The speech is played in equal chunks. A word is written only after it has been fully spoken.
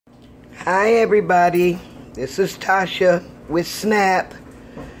Hi everybody, this is Tasha with Snap.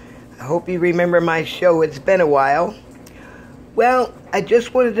 I hope you remember my show. It's been a while. Well, I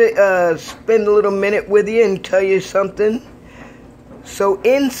just wanted to spend a little minute with you and tell you something. So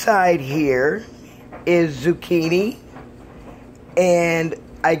inside here is zucchini, and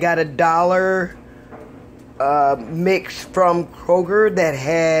I got $1 mix from Kroger that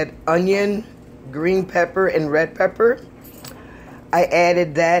had onion, green pepper, and red pepper. I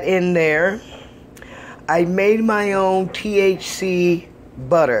added that in there. I made my own THC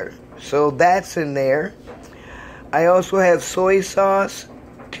butter, so that's in there. I also have soy sauce,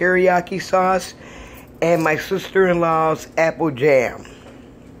 teriyaki sauce, and my sister-in-law's apple jam.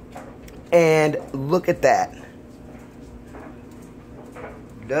 And look at that.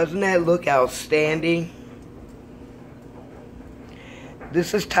 Doesn't that look outstanding?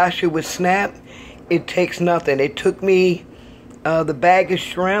 This is Tasha with Snap. It takes nothing. It took me, the bag of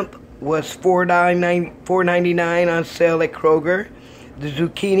shrimp was $4.99 on sale at Kroger. The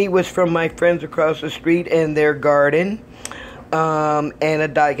zucchini was from my friends across the street in their garden.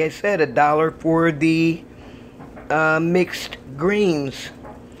 And like I said, $1 for the mixed greens.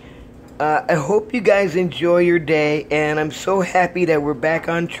 I hope you guys enjoy your day, and I'm so happy that we're back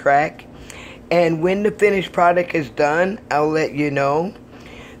on track. And when the finished product is done, I'll let you know.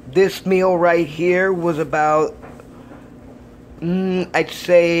 This meal right here was about, I'd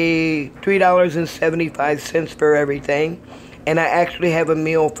say $3.75 for everything. And I actually have a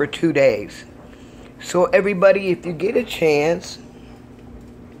meal for 2 days. So everybody, if you get a chance,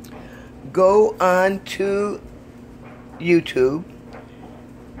 go on to YouTube,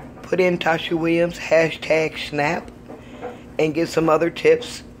 put in Tasha Williams, #Snap, and get some other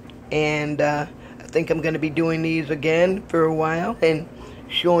tips. And I think I'm going to be doing these again for a while and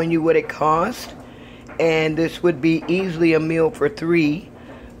showing you what it costs. And this would be easily a meal for 3,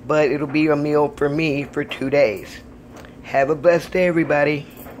 but it'll be a meal for me for 2 days. Have a blessed day, everybody.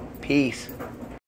 Peace.